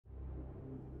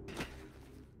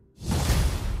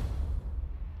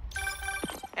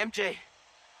MJ,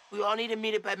 we all need to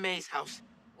meet up at May's house.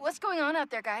 What's going on out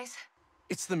there, guys?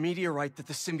 It's the meteorite that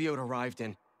the symbiote arrived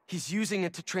in. He's using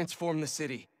it to transform the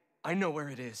city. I know where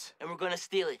it is. And we're gonna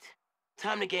steal it.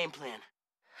 Time to game plan.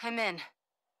 I'm in.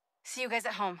 See you guys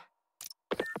at home.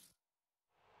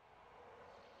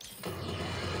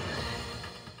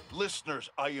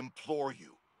 Listeners, I implore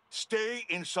you, stay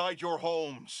inside your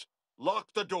homes. Lock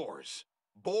the doors.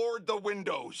 Board the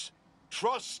windows.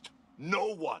 Trust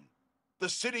no one. The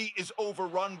city is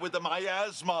overrun with a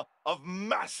miasma of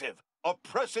massive,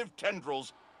 oppressive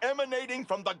tendrils emanating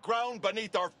from the ground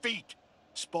beneath our feet,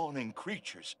 spawning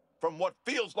creatures from what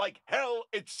feels like hell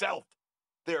itself.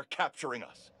 They're capturing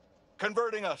us,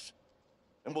 converting us,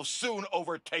 and will soon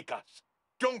overtake us.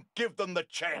 Don't give them the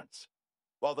chance.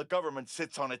 While the government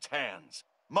sits on its hands,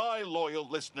 my loyal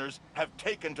listeners have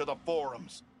taken to the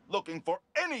forums, looking for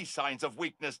any signs of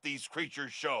weakness these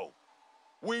creatures show.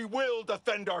 We will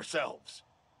defend ourselves.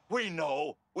 We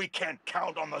know we can't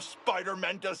count on the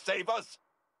Spider-Men to save us.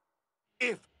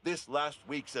 If this last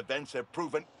week's events have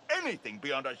proven anything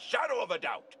beyond a shadow of a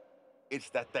doubt,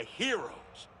 it's that the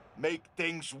heroes make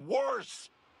things worse,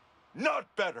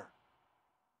 not better.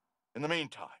 In the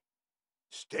meantime,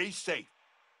 stay safe,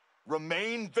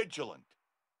 remain vigilant.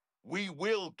 We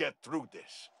will get through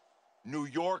this. New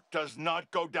York does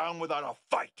not go down without a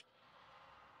fight.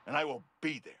 And I will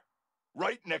be there,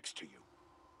 right next to you,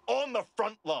 on the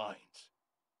front lines.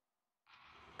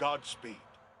 Godspeed,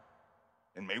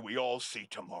 and may we all see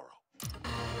tomorrow.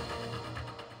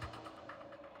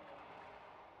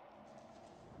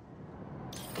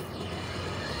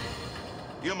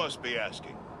 You must be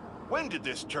asking, when did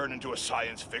this turn into a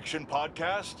science fiction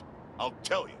podcast? I'll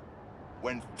tell you,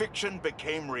 when fiction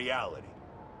became reality.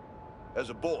 As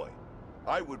a boy,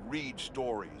 I would read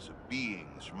stories of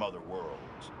beings from other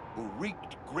worlds who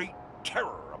wreaked great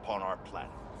terror upon our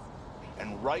planet,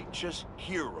 and righteous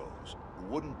heroes who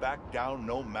wouldn't back down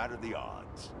no matter the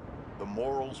odds. The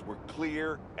morals were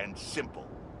clear and simple,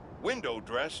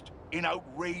 window-dressed in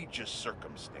outrageous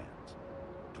circumstance,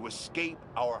 to escape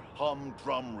our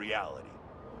humdrum reality.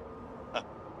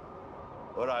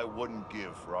 What I wouldn't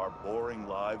give for our boring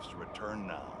lives to return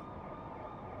now.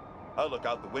 I look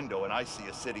out the window and I see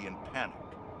a city in panic,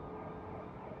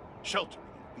 sheltering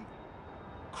in fear,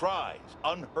 cries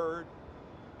unheard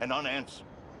and unanswered.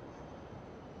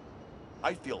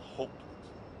 I feel hopeless,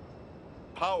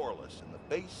 powerless in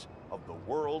the face of the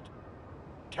world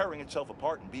tearing itself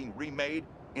apart and being remade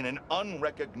in an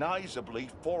unrecognizably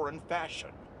foreign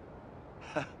fashion.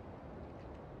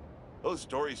 Those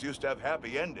stories used to have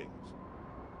happy endings,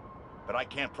 but I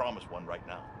can't promise one right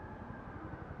now.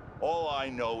 All I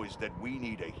know is that we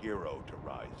need a hero to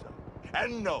rise up.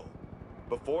 And no,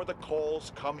 before the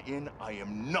calls come in, I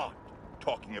am not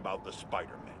talking about the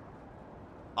Spider-Men.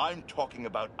 I'm talking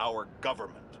about our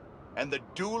government and the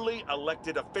duly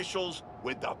elected officials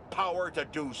with the power to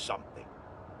do something.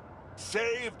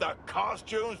 Save the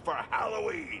costumes for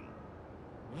Halloween.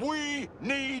 We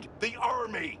need the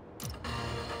army.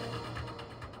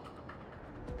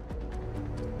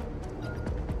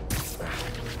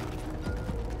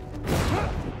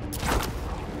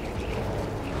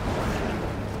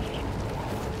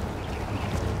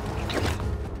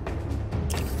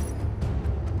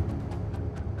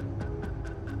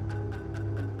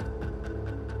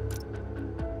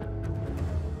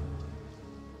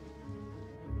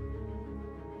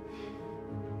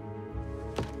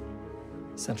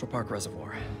 Central Park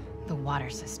Reservoir. The water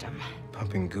system.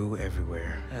 Pumping goo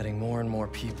everywhere. Adding more and more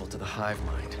people to the hive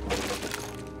mind.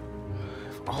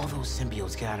 If all those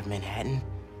symbiotes get out of Manhattan...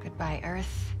 Goodbye,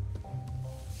 Earth.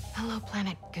 Hello,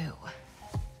 planet goo.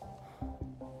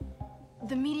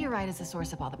 The meteorite is the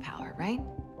source of all the power, right?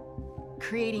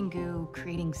 Creating goo,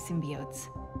 creating symbiotes.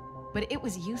 But it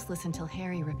was useless until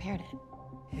Harry repaired it.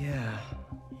 Yeah.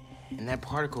 And that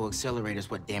particle accelerator's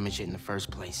what damaged it in the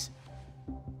first place.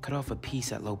 Cut off a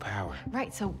piece at low power.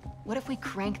 Right, so what if we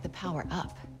crank the power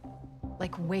up?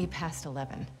 Like way past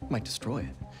 11. Might destroy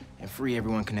it. And free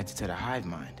everyone connected to the hive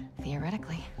mind.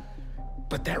 Theoretically.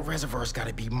 But that reservoir's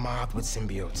gotta be mobbed with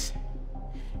symbiotes.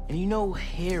 And you know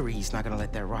Harry's not gonna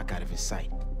let that rock out of his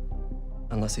sight.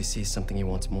 Unless he sees something he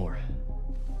wants more.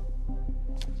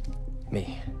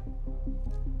 Me.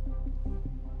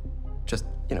 Just,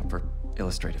 for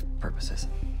illustrative purposes.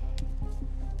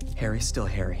 Harry's still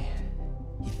Harry.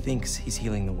 He thinks he's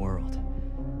healing the world.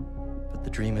 But the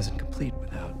dream isn't complete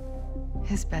without...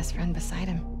 his best friend beside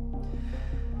him.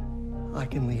 I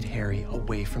can lead Harry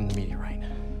away from the meteorite.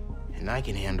 And I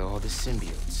can handle all the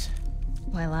symbiotes.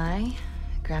 While I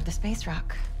grab the space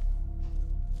rock.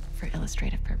 For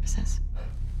illustrative purposes.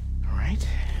 All right,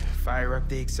 fire up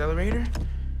the accelerator.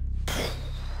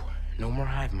 No more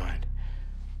hive mind.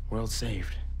 World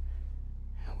saved.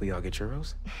 We all get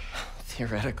churros?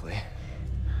 Theoretically.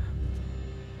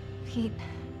 Pete,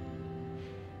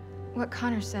 what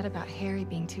Connor said about Harry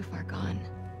being too far gone.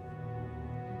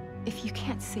 If you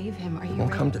can't save him, are you It won't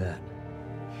ready? come to that.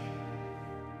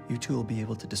 You two will be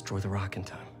able to destroy the rock in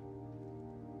time.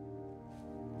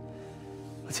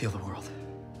 Let's heal the world.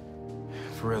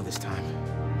 For real this time.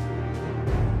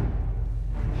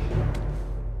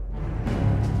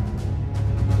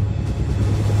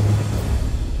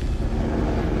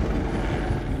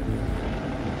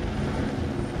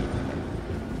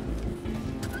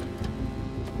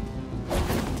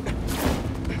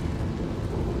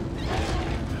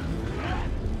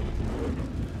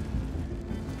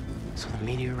 So the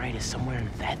meteorite is somewhere in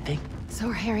that thing? So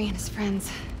are Harry and his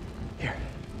friends. Here.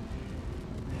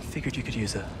 I figured you could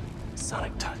use a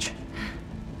sonic touch.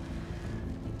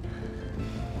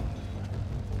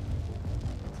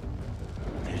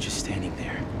 They're just standing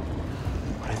there.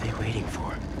 What are they waiting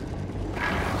for?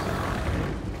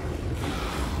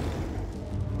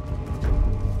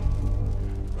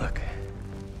 Look,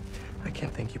 I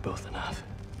can't thank you both enough.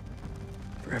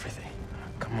 For everything.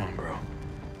 Come on, bro.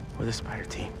 We're the Spider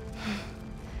team.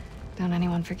 Don't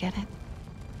anyone forget it.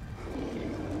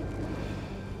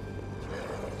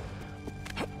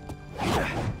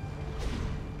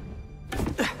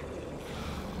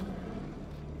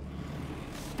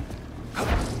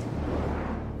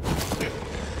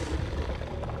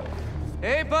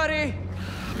 Hey, buddy!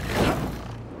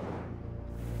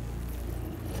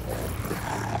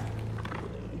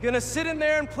 You gonna sit in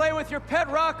there and play with your pet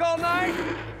rock all night?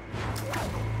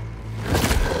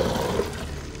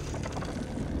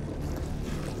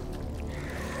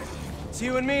 It's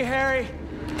you and me, Harry.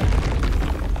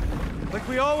 Like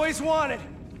we always wanted.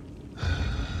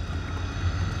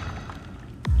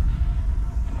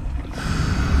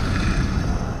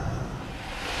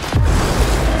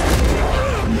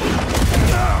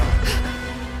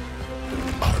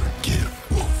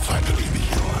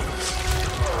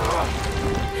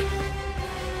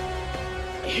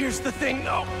 Here's the thing,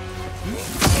 though.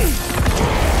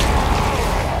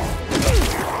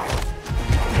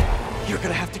 You're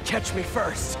gonna have to catch me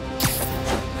first.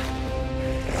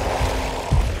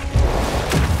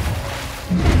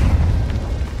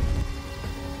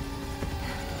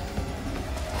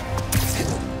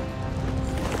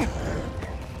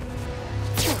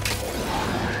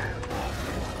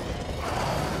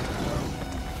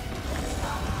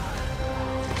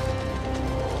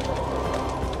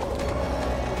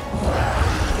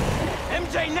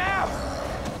 MJ, now!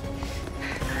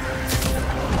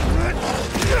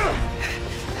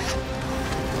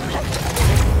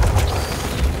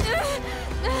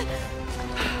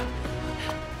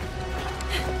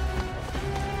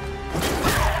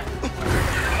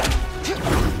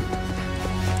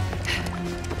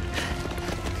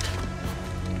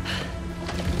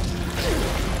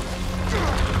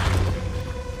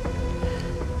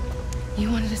 You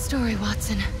wanted a story,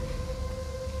 Watson.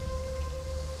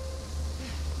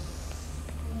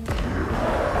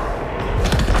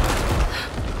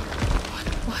 What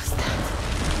was that?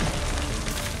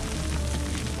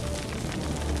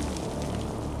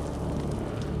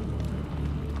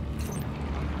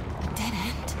 A dead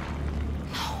end?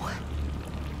 No.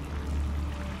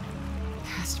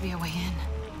 There has to be a way in.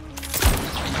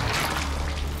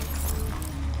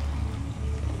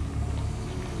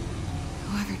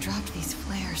 Whoever dropped these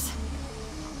flares,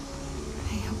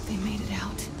 I hope they made it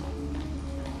out.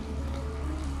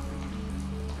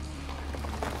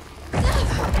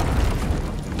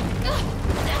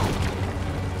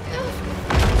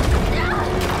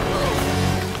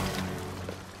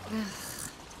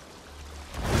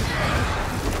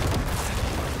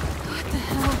 What the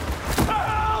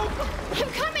hell? I'm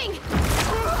coming!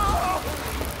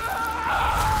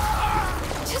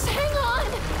 Just hang on!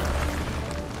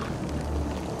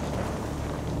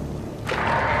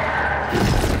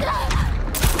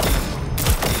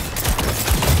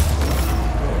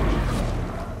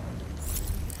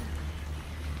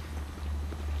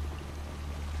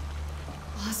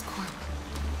 Oscorp.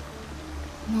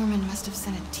 Norman must have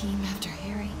sent a team after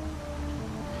Harry.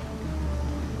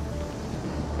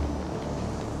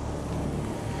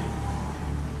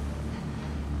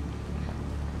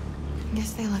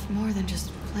 Guess they left more than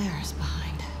just flares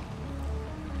behind.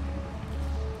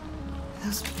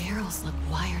 Those barrels look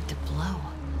wired to blow.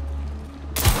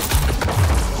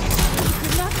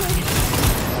 Good luck,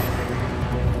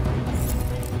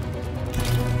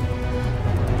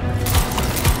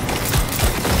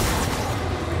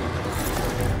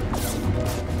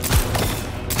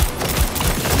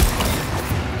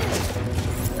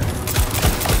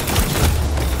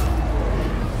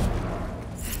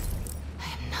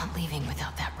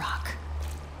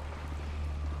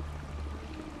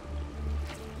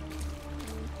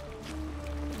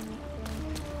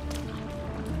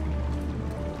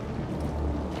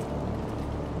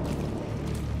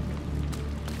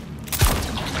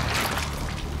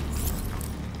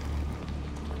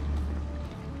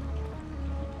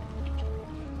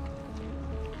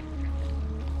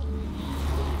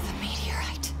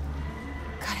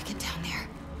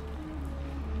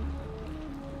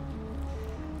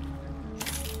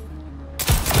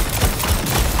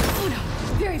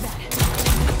 very bad.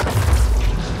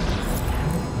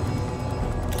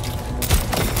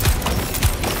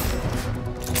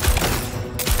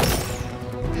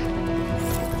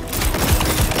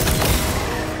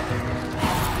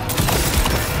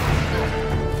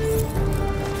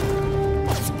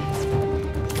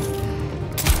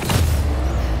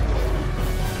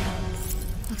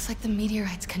 Looks like the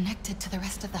meteorite's connected to the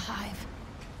rest of the hive.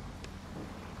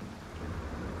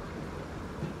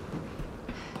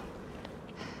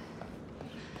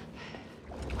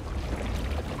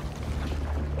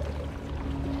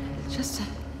 Just a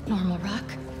normal rock.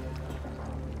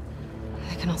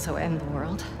 That can also end the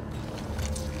world.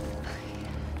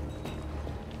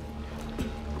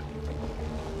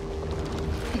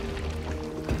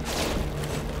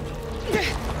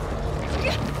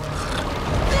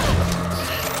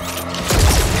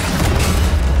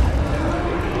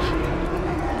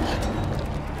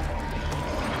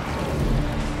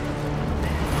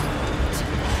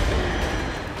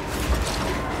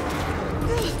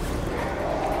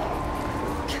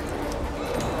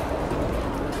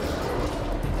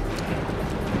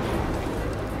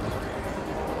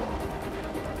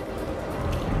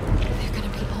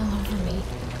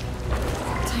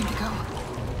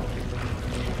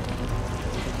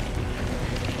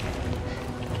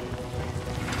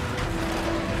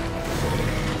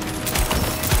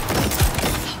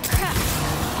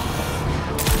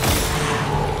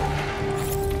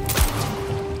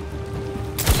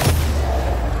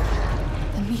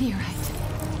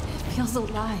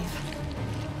 Alive.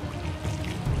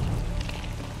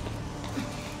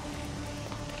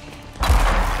 I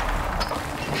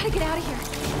gotta get out of here.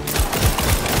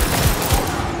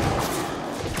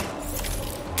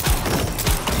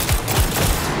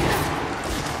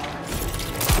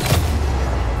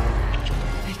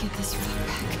 If I get this rock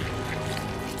back,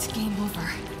 it's game over.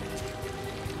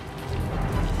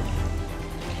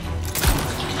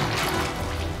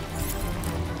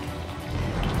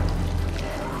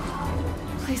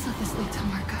 Please let this lead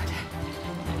somewhere good.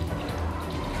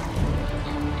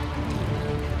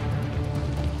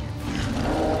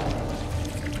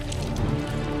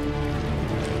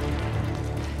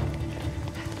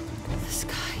 The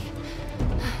sky.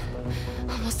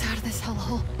 Almost out of this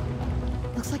hellhole.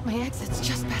 Looks like my exit's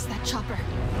just past that chopper.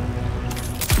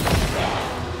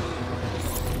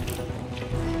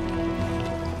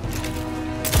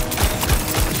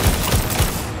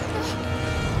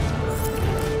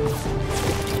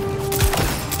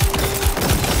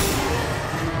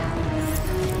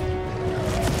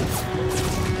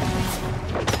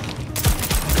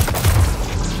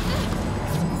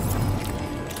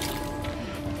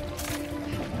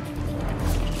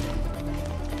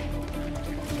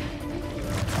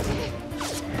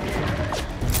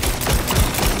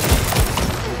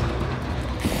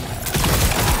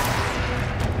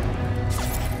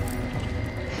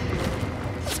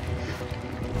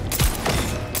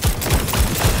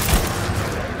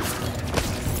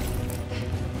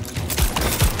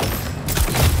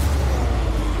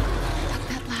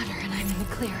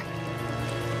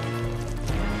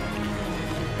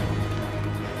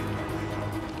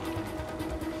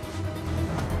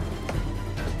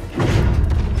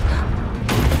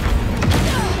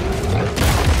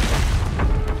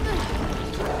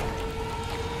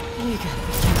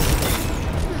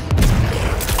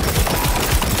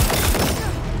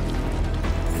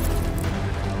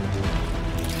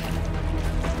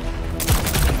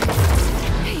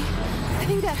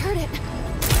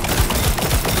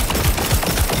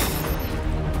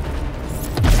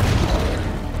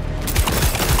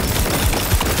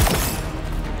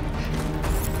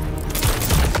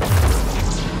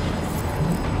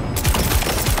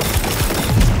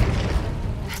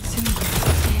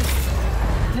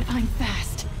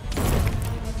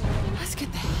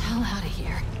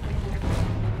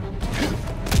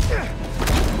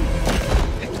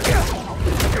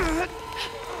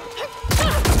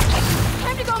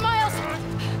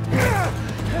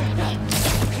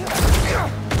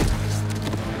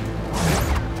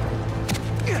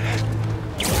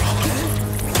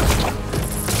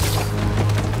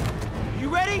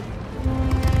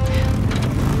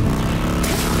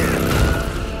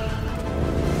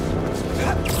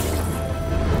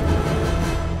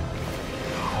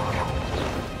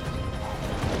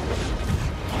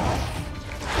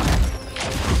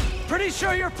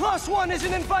 Sure your +1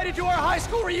 isn't invited to our high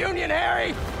school reunion,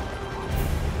 Harry?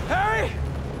 Harry?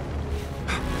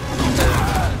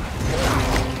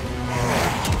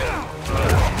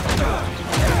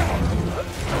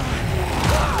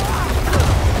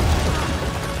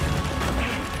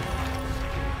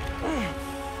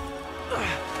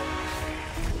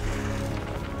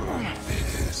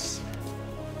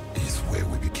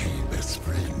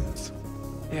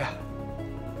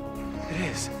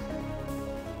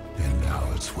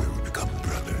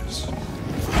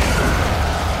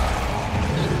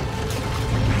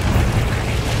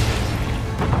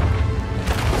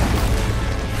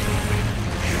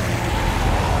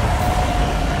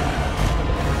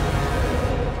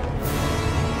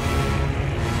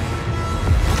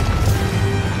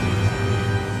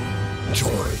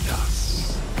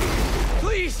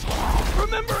 Please!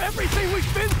 Remember everything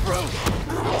we've been through!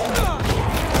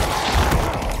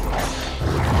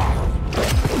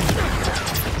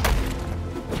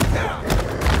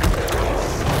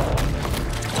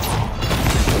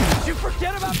 Did you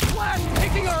forget about Flash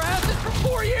kicking our asses for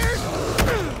 4 years?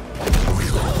 We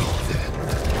will be dead.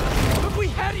 But we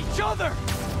had each other!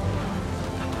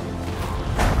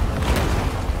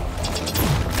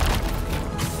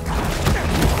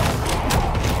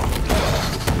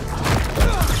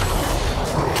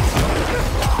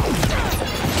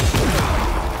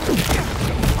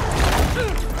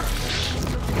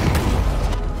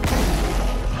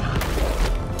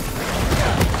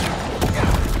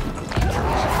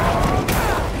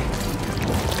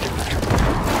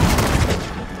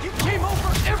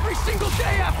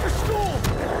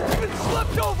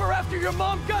 Your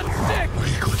mom got sick!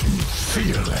 We couldn't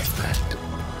feel like that.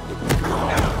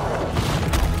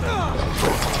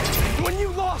 When you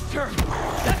lost her,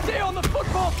 that day on the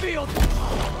football field,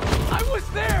 I was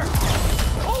there!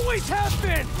 Always have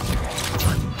been!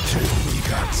 Until we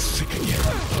got sick again.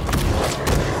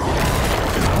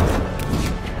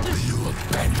 You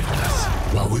abandoned us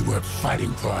while we were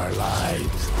fighting for our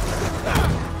lives.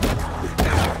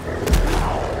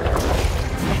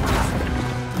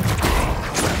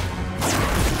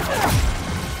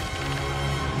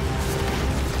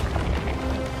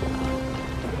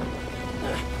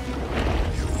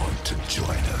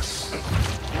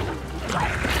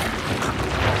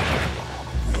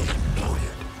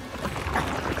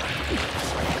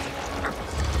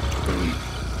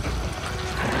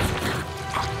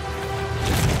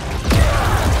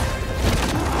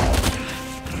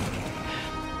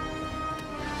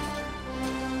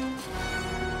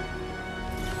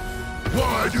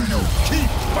 Why do you keep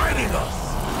fighting us?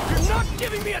 You're not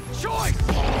giving me a choice!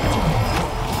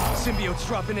 Symbiote's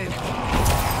dropping in.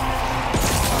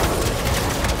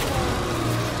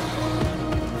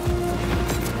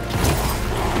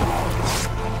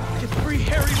 Get free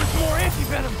Harry with more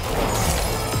anti-venom!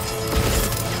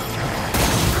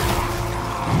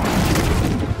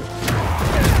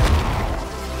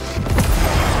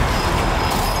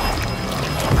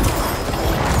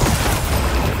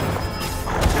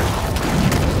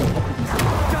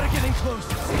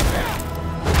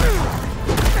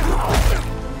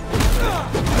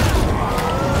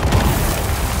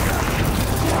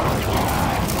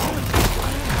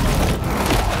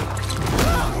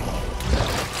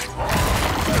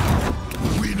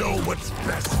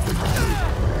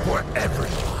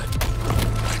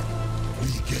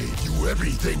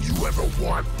 Everything you ever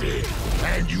wanted,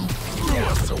 and you threw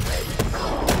us away.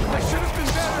 I should have been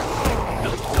better.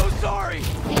 I'm so sorry.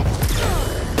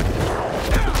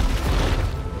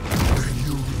 When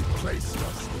you replaced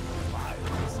us with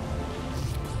violence,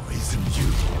 we poisoned you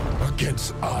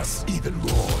against us even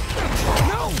more.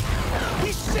 No!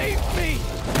 He saved me!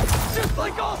 Just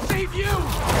like I'll save you!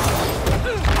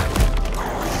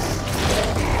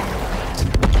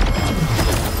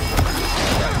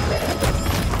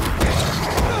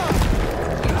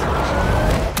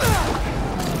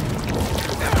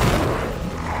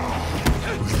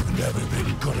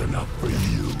 Good enough for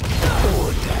you,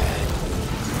 or Dad.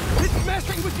 It's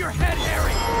messing with your head,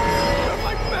 Harry! You're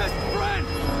my best friend!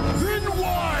 Then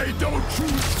why don't you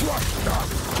trust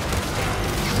us?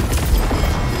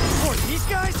 Or these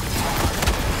guys?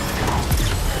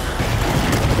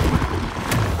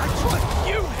 I trust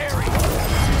you, Harry!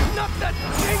 Not that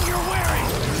thing you're wearing!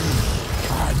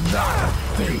 Not a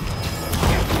thing!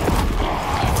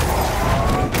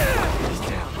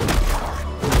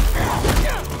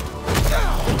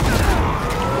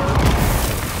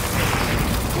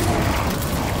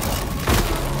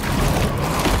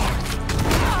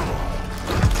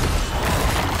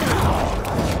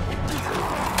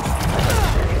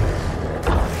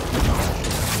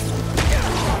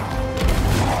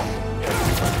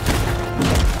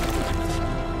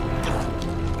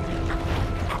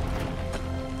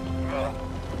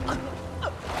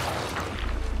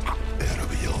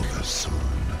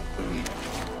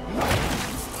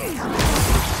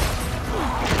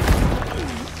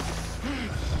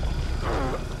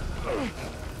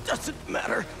 Doesn't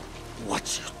matter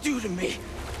what you do to me.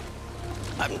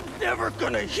 I'm never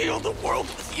gonna heal the world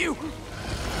with you.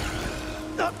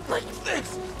 Not like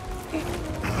this.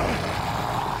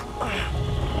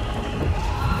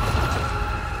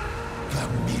 The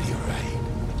meteorite.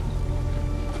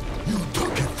 You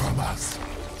took it from us.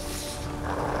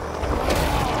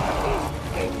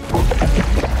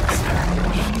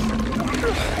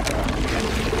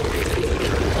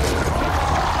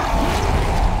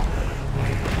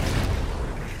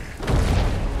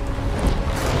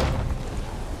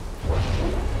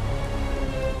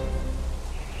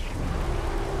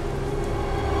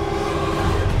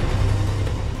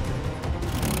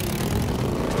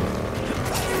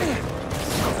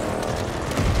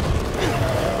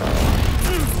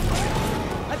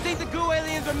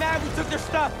 are mad we took their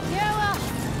stuff. Yeah, well,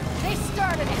 they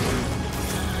started it.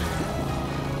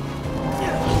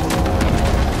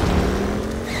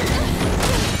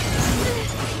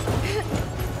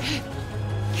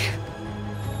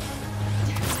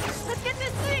 Let's get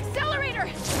this to the accelerator!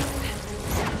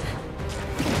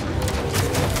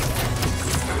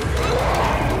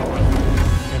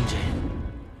 MJ,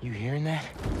 you hearing that?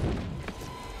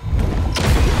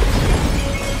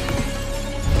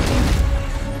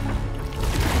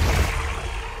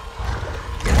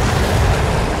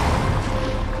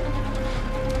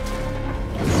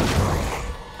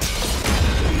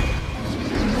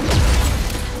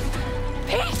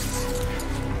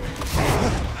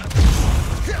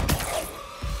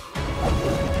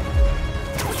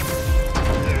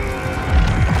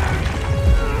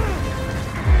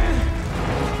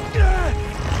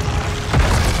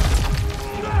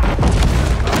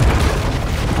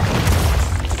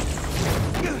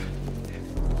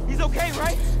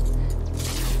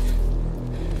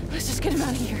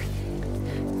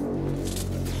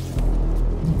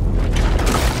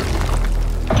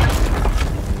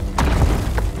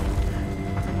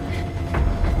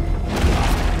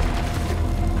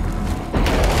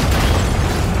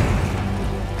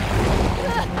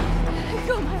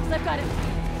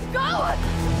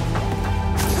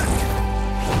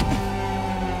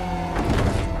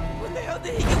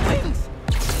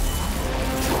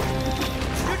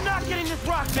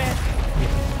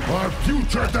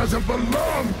 Doesn't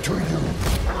belong to you.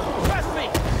 Trust me,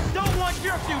 don't want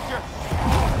your future.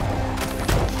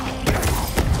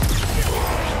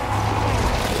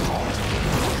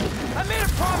 I made a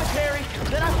promise, Harry,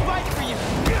 that I'd fight for you.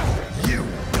 You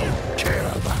don't care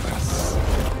about us.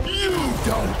 You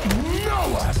don't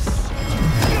know us.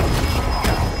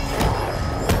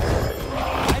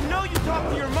 I know you talked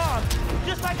to your mom,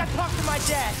 just like I talked to my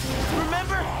dad.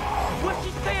 Remember? What's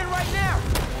she saying right now?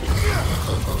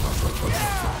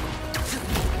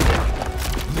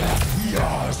 That we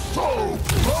are so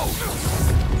close!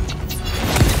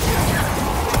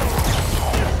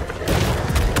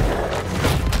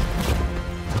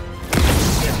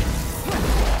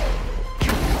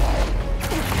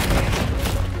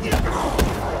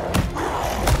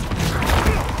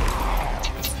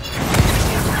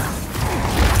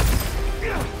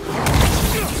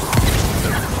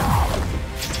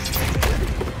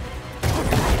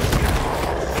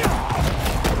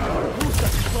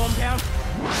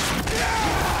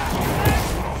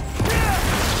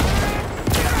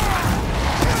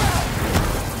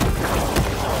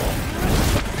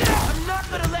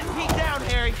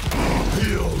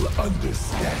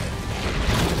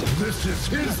 This is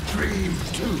his dream,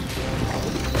 too.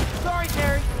 Sorry,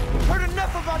 Harry. Heard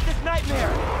enough about this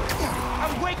nightmare.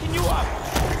 I'm waking you up.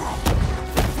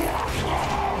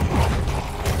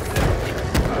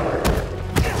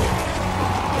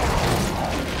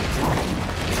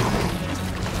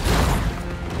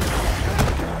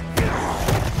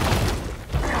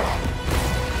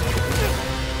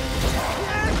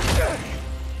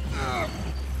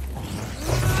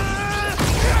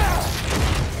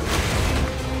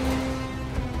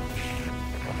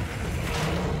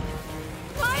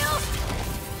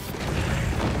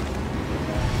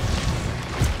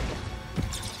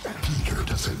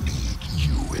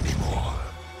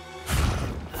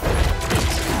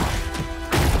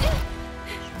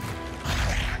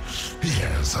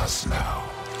 Us now.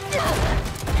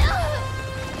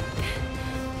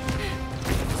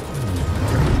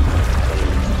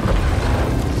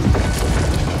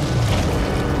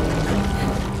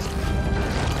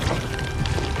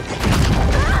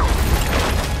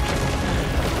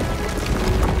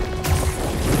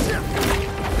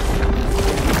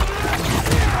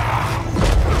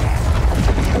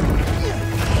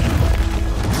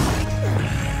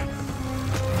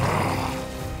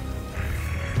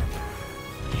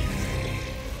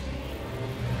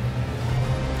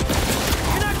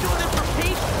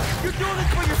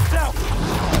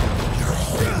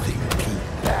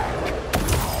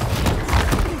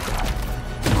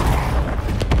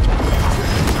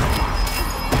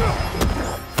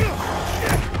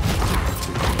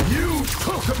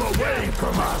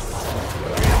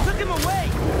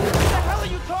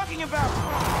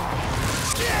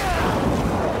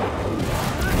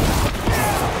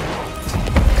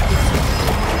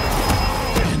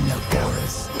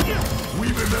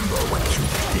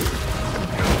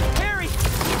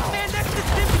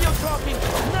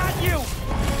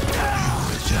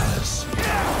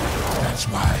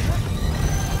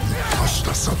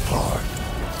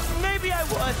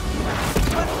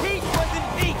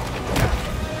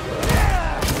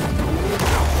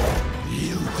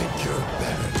 You think you're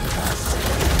better than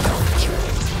us?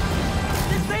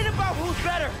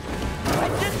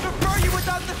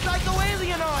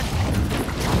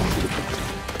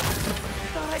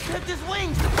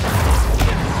 acclaimed!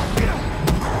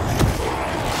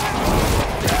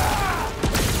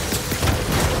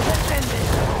 Let's end this.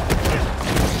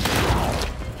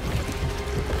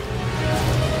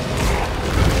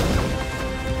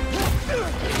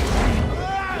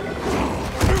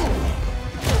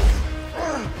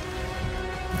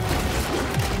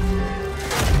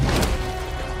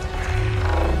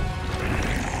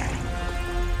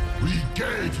 We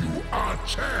gave you our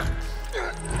chance.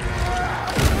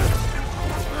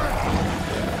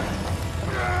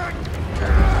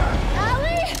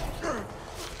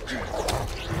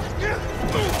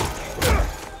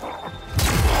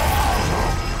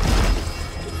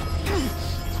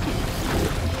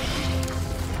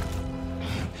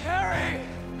 Harry!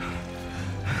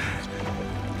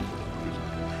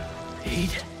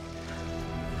 Pete?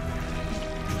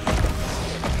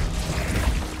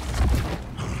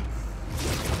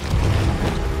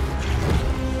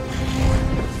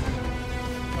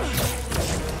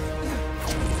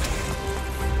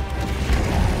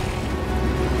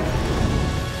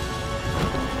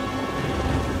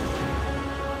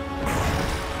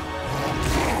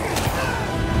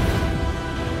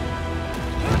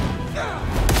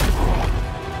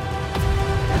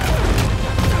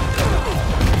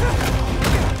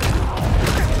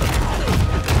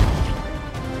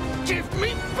 Give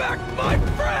me back my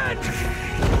friend!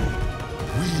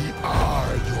 We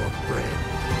are your friend.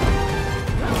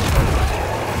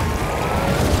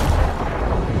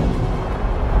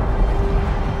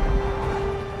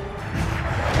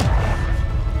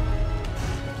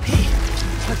 Pete,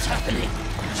 what's happening?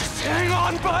 Just hang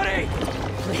on, buddy!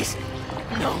 Please,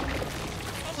 no.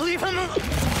 Leave him alone.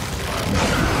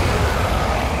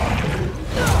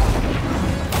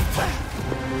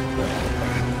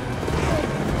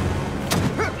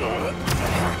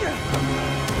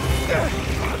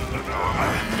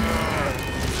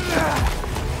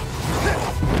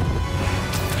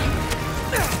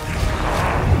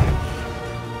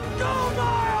 Go,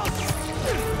 Miles!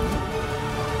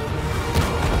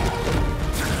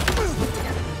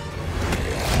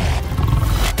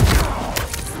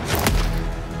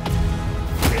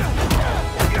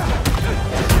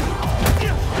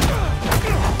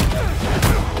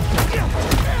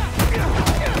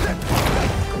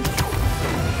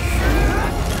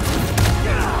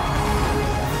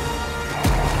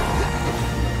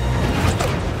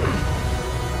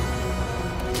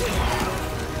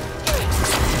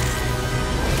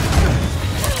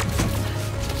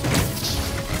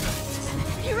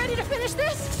 You ready to finish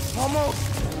this? Almost.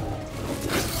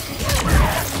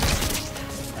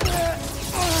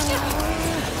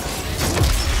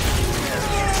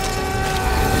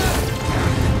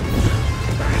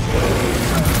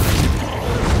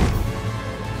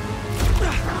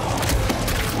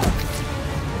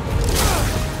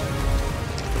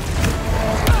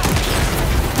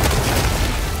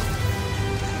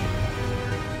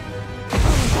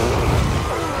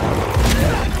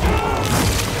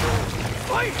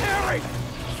 Fight, Harry!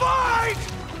 Fight!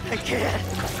 I can't.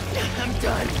 I'm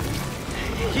done.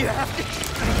 You have to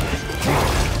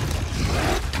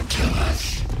kill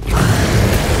us.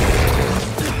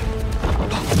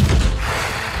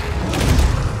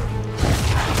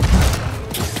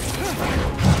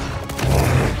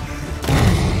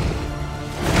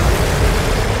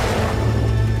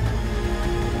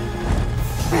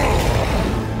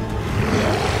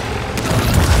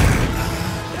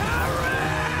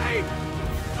 Harry!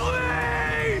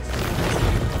 Please!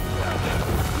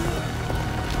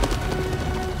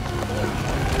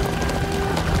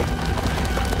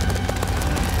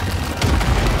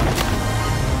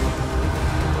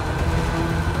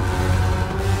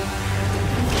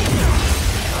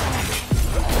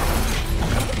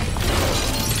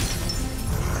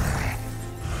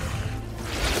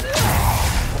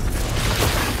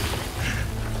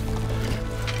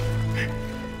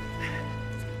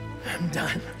 I'm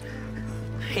done.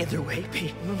 Either way,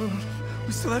 Pete.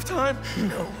 We still have time.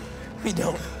 No, we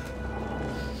don't.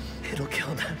 It'll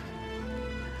kill them.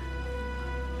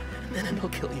 And then it'll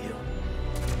kill you.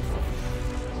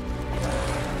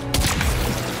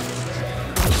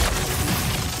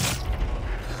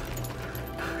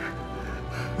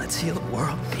 Let's heal the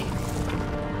world, Pete.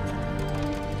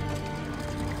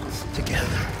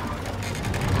 Together.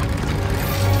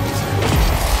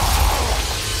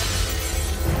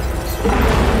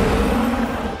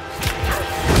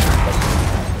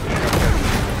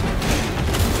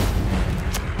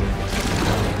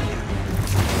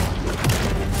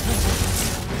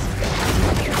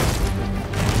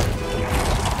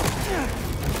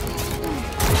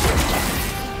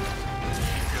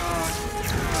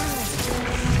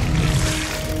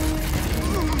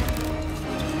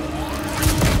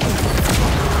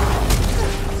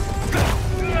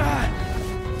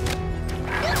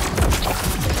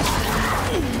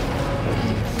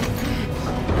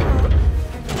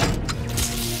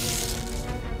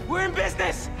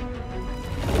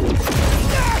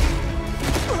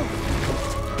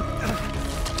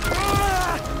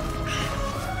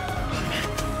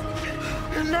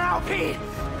 Pete!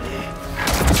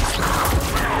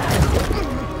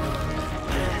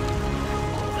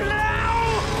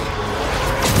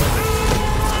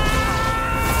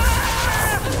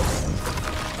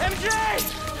 MJ!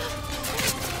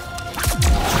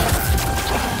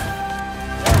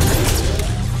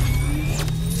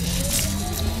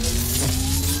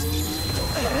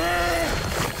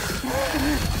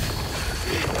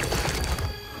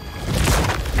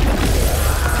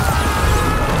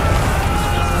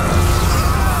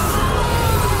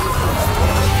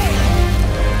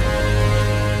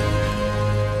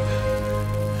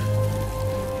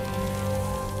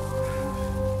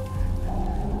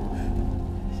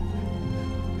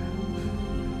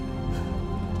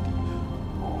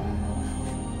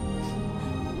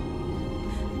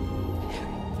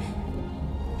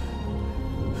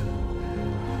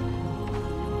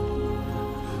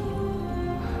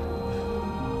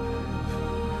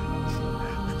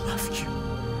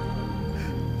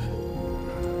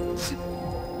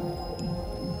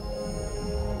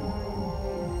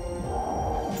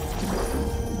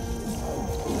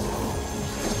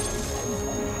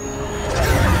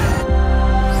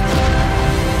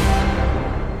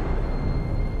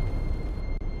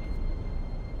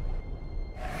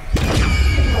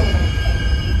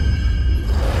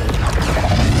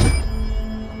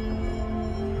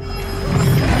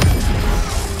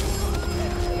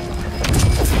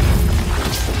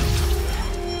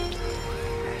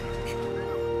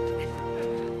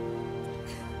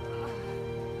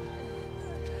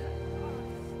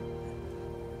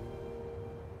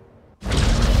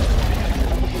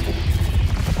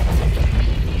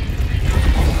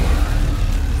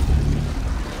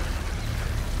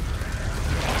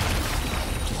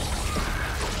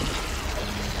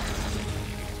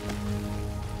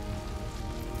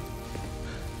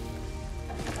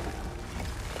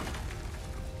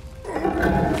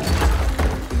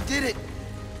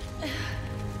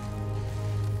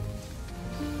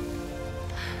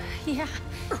 Yeah.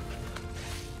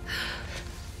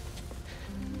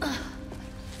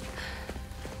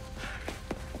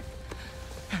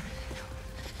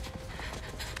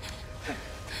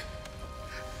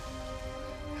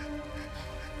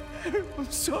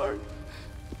 I'm sorry.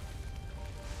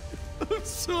 I'm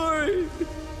sorry.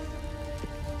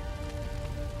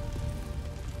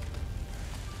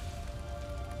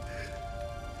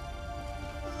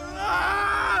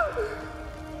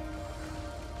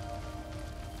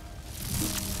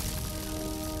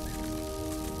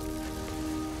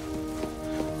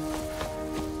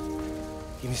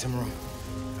 Give me some room.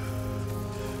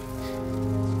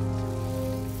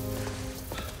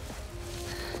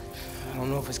 I don't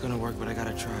know if it's gonna work, but I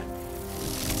gotta try.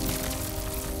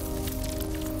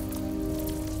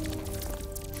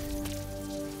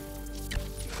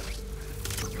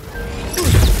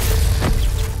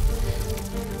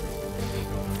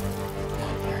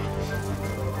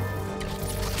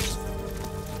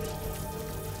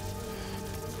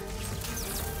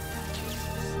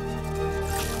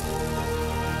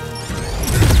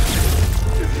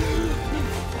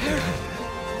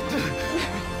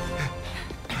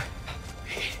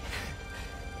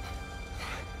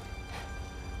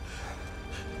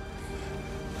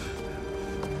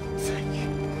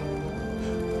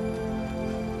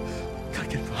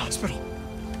 Hospital.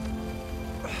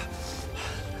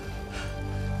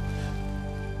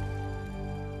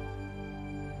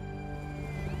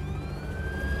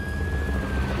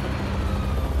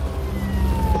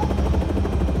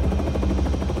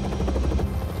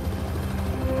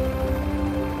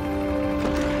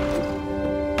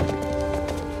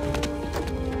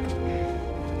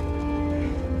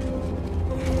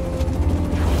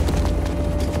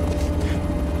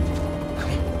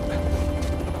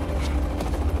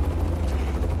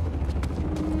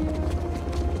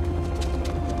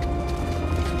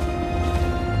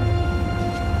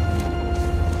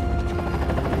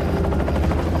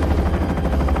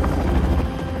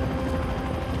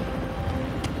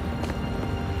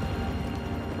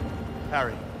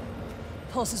 Harry.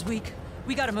 Pulse is weak.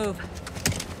 We gotta move.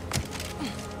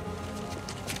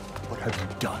 What have you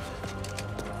done?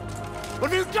 What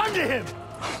have you done to him?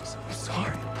 I'm so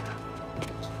sorry.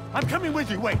 I'm coming with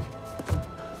you, wait.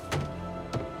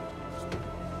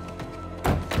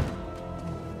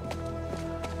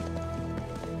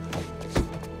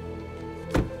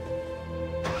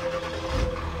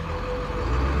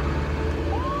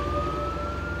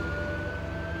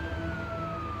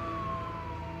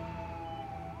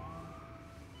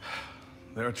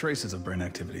 There are traces of brain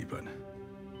activity, but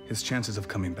his chances of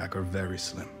coming back are very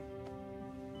slim.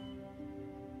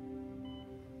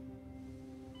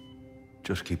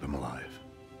 Just keep him alive.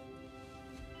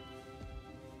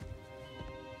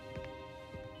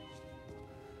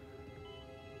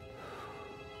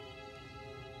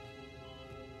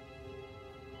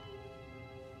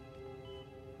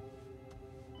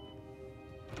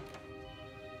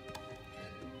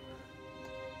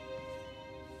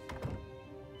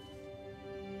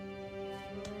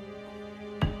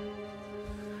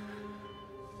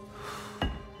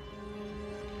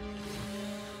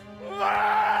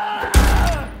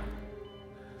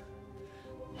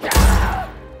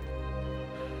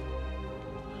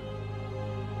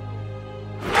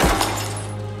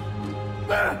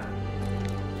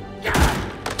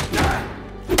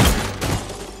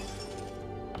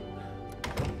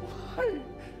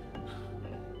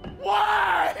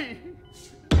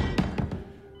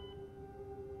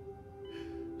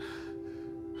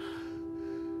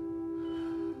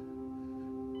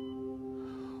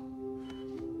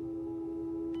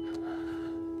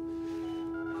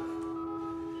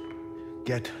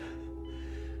 Get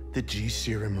the G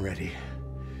serum ready.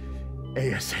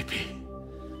 ASAP.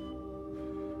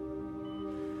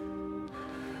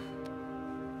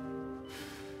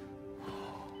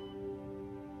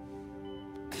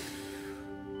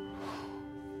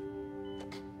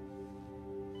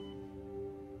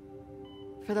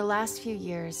 For the last few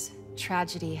years,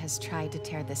 tragedy has tried to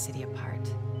tear the city apart.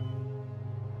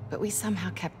 But we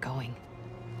somehow kept going.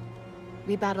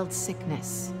 We battled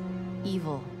sickness,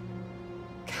 evil,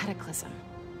 cataclysm.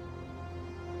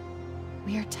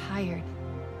 We are tired,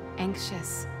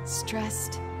 anxious,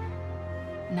 stressed,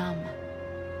 numb.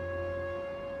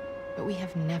 But we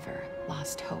have never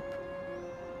lost hope.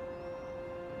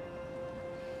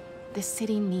 The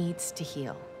city needs to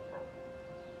heal.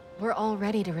 We're all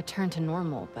ready to return to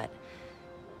normal, but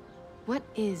what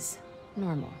is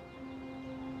normal?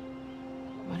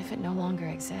 What if it no longer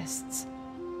exists?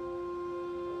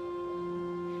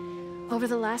 Over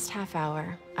the last half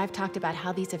hour, I've talked about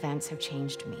how these events have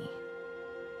changed me.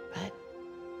 But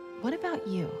what about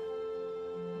you?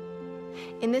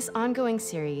 In this ongoing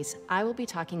series, I will be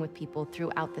talking with people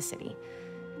throughout the city,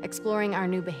 exploring our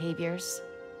new behaviors,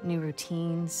 new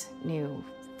routines, new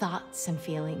thoughts and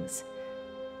feelings.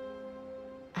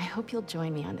 I hope you'll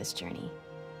join me on this journey.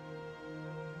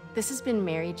 This has been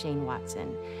Mary Jane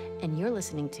Watson, and you're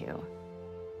listening to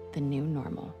The New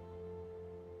Normal.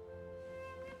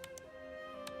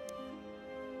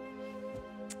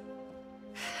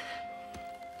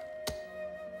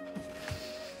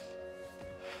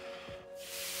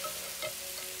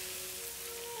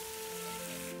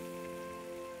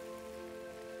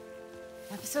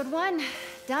 Episode 1,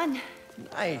 done.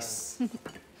 Nice.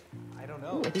 I don't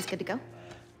know. Ooh, are these good to go?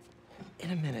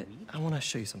 In a minute, I want to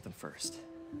show you something first.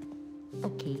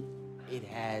 Okay. It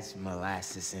has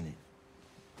molasses in it.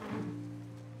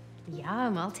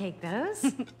 Yum, I'll take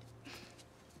those.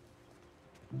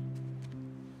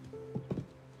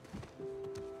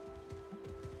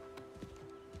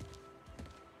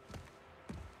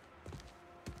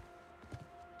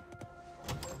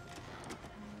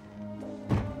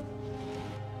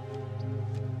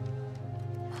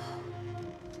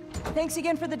 Thanks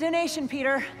again for the donation,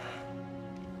 Peter.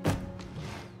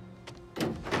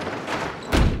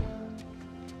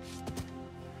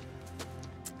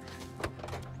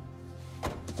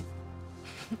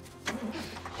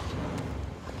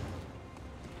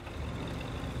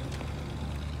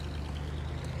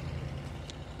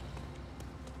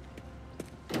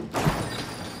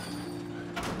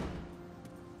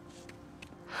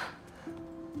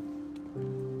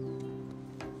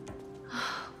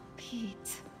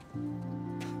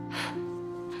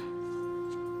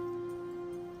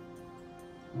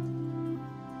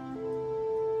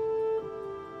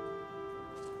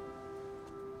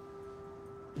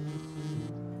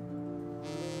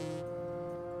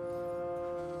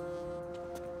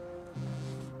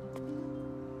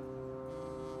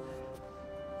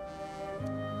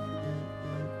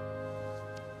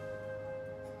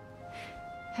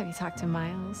 Have you talked to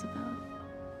Miles about?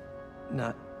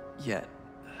 Not yet.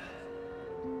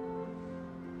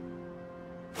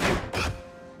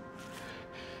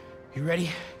 You ready?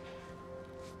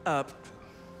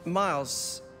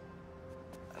 Miles,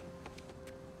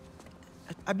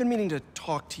 I've been meaning to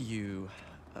talk to you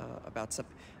about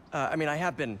something. I mean, I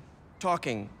have been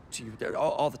talking to you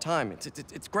all the time.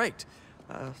 It's great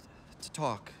to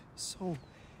talk. So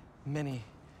many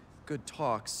good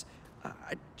talks.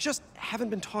 I just haven't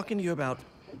been talking to you about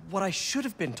what I should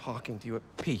have been talking to you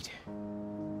about. Pete.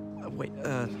 Wait,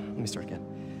 let me start again.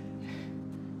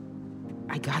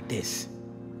 I got this.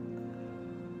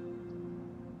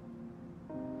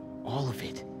 All of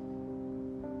it.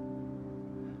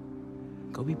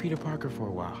 Go be Peter Parker for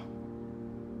a while.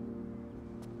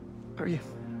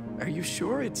 Are you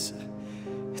sure? It's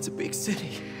a big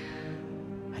city.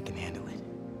 I can handle it.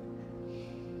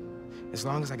 As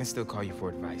long as I can still call you for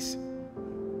advice.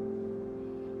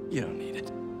 You don't need it.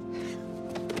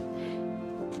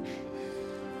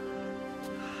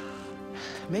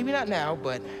 Maybe not now,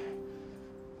 but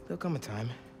there'll come a time.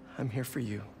 I'm here for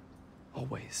you.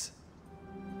 Always.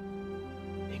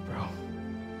 Big bro.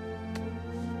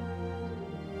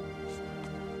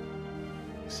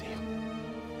 See you.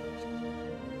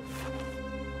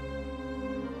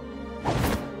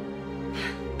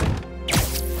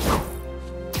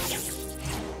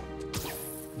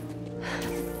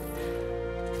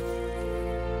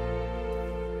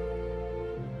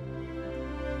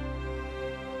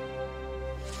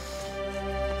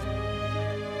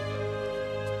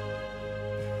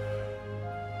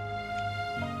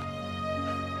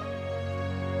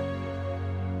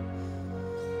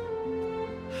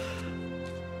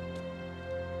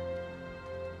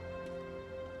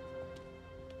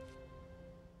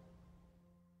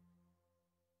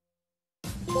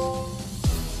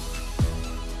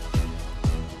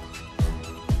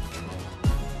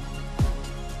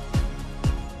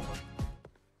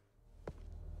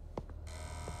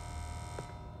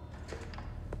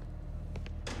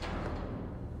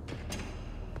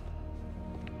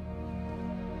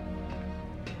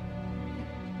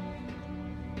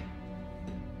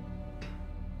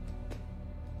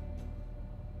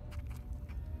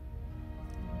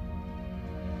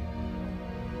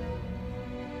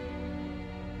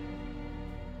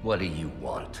 What do you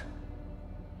want?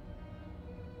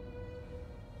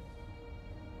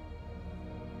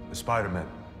 The Spider-Men.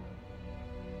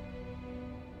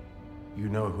 You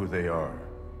know who they are,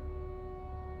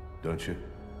 don't you?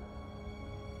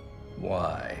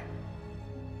 Why?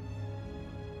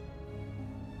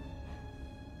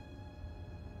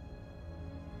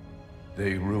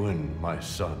 They ruined my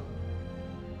son.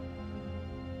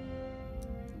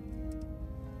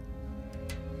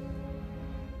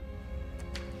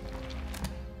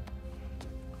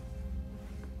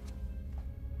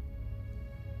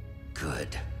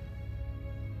 Good.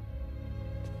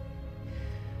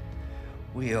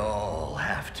 We all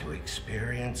have to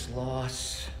experience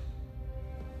loss.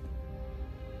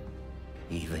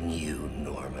 Even you,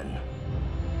 Norman.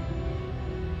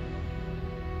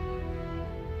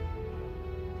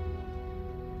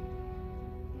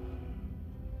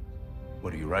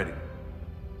 What are you writing?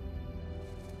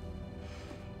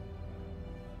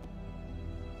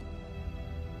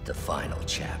 The final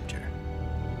chapter.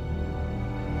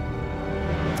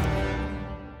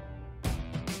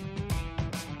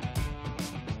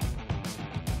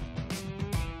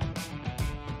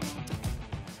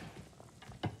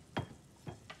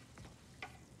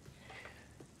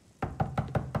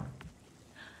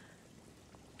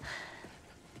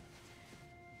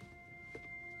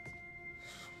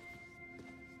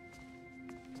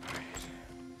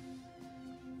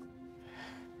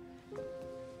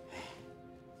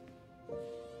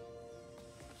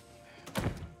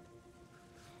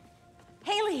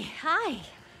 Hi.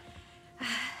 I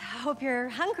hope you're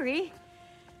hungry.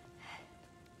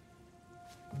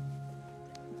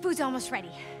 Food's almost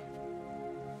ready.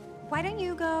 Why don't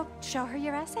you go show her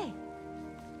your essay?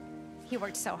 You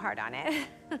worked so hard on it.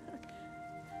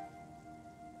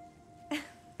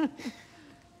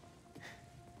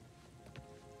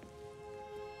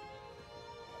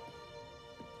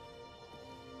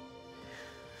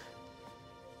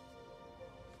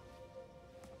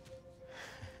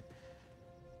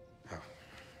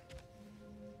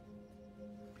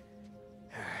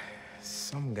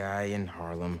 Some guy in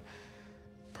Harlem.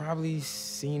 Probably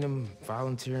seen him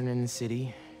volunteering in the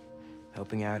city,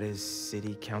 helping out his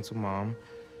city council mom,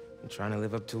 and trying to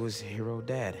live up to his hero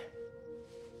dad.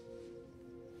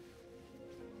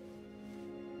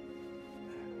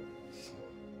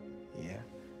 Yeah.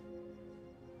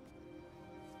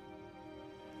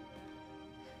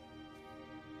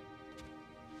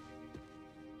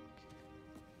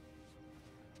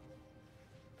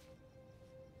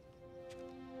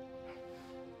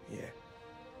 Yeah.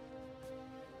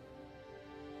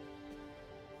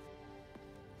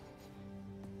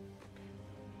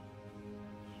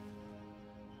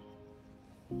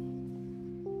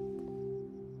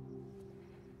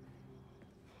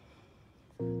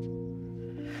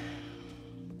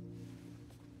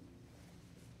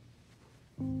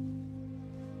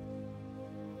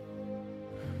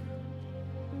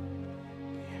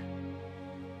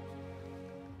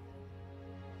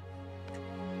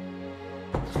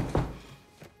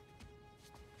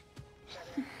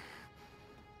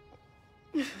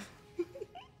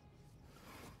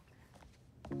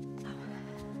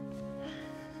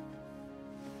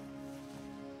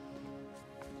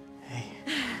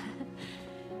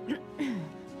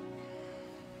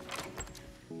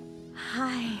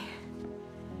 Hi.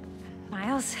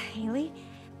 Miles, Haley,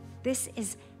 this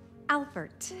is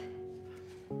Albert.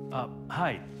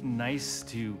 Hi. Nice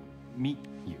to meet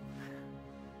you.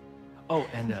 Oh,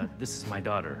 and this is my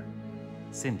daughter,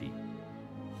 Cindy.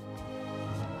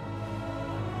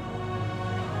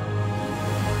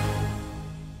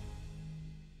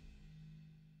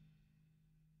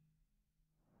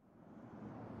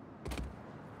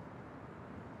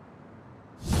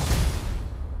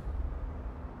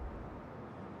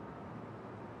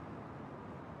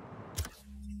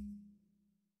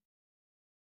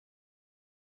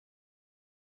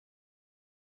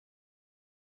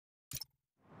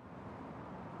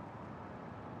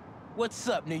 What's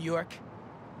up, New York?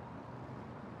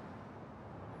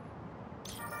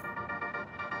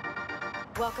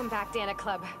 Welcome back, Dana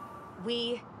Club.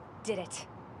 We did it.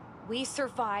 We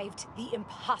survived the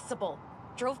impossible.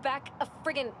 Drove back a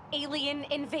friggin' alien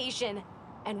invasion.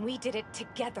 And we did it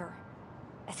together.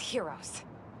 As heroes.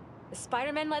 The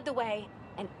Spider-Men led the way,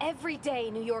 and every day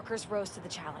New Yorkers rose to the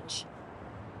challenge.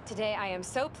 Today I am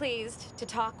so pleased to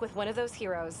talk with one of those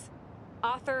heroes.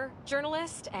 Author,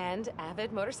 journalist, and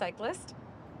avid motorcyclist.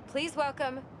 Please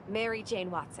welcome Mary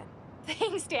Jane Watson.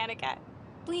 Thanks, Danica.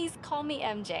 Please call me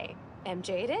MJ.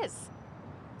 MJ it is.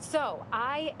 So,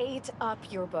 I ate up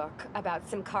your book about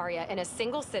Symkaria in a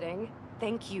single sitting.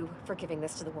 Thank you for giving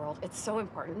this to the world. It's so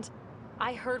important.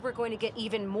 I heard we're going to get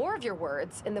even more of your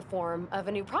words in the form of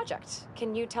a new project.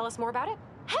 Can you tell us more about it?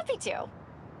 Happy to.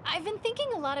 I've been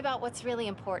thinking a lot about what's really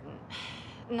important.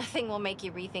 Nothing will make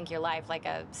you rethink your life like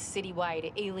a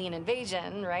citywide alien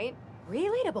invasion, right?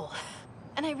 Relatable.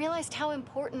 And I realized how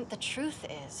important the truth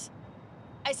is.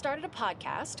 I started a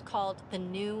podcast called The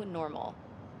New Normal.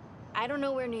 I don't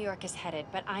know where New York is headed,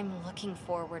 but I'm looking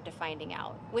forward to finding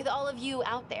out. With all of you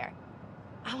out there.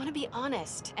 I want to be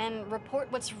honest and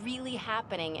report what's really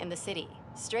happening in the city.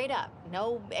 Straight up.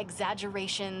 No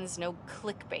exaggerations, no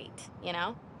clickbait, you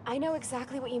know? I know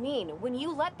exactly what you mean. When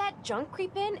you let that junk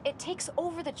creep in, it takes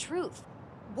over the truth.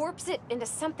 Warps it into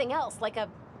something else, like a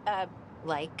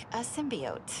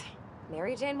symbiote.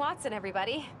 Mary Jane Watson,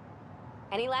 everybody.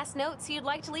 Any last notes you'd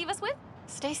like to leave us with?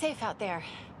 Stay safe out there.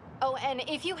 Oh, and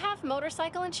if you have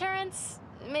motorcycle insurance,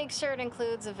 make sure it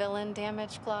includes a villain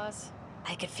damage clause.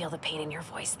 I could feel the pain in your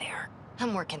voice there.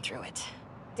 I'm working through it.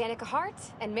 Danica Hart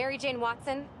and Mary Jane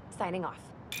Watson, signing off.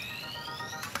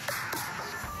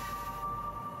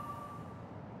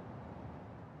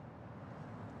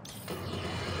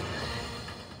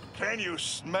 Can you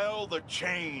smell the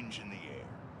change in the air?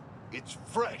 It's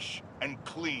fresh and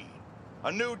clean.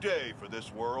 A new day for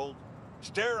this world.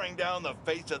 Staring down the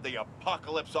face of the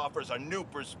apocalypse offers a new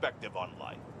perspective on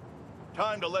life.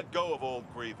 Time to let go of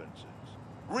old grievances.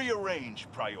 Rearrange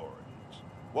priorities.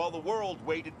 While the world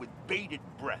waited with bated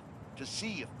breath to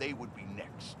see if they would be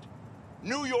next.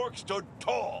 New York stood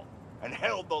tall and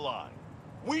held the line.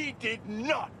 We did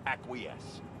not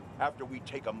acquiesce. After we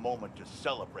take a moment to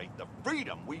celebrate the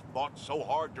freedom we fought so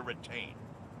hard to retain,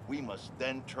 we must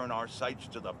then turn our sights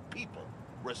to the people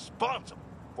responsible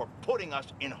for putting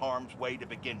us in harm's way to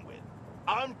begin with.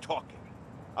 I'm talking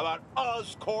about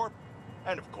Oscorp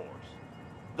and, of course,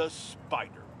 the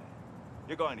Spider-Man.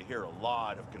 You're going to hear a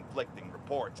lot of conflicting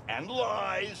reports and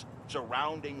lies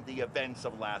surrounding the events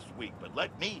of last week, but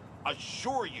let me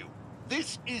assure you,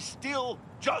 this is still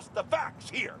just the facts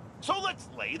here. So let's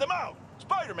lay them out.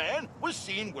 Spider-Man was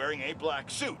seen wearing a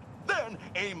black suit. Then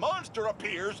a monster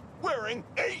appears wearing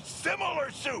a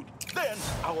similar suit. Then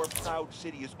our proud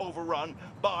city is overrun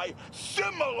by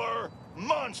similar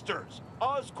monsters.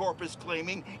 Oscorp is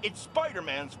claiming it's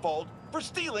Spider-Man's fault for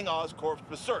stealing Oscorp's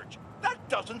research. That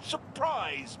doesn't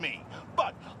surprise me.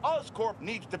 But Oscorp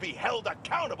needs to be held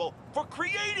accountable for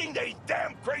creating these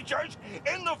damn creatures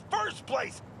in the first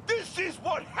place. This is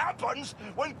what happens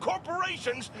when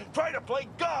corporations try to play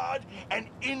God and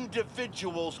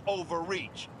individuals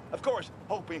overreach. Of course,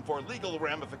 hoping for legal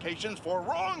ramifications for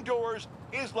wrongdoers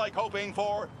is like hoping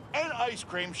for an ice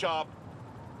cream shop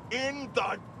in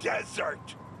the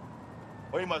desert.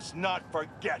 We must not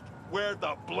forget where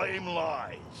the blame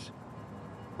lies.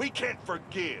 We can't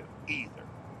forgive either.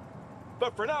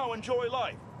 But for now, enjoy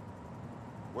life.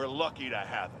 We're lucky to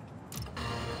have it.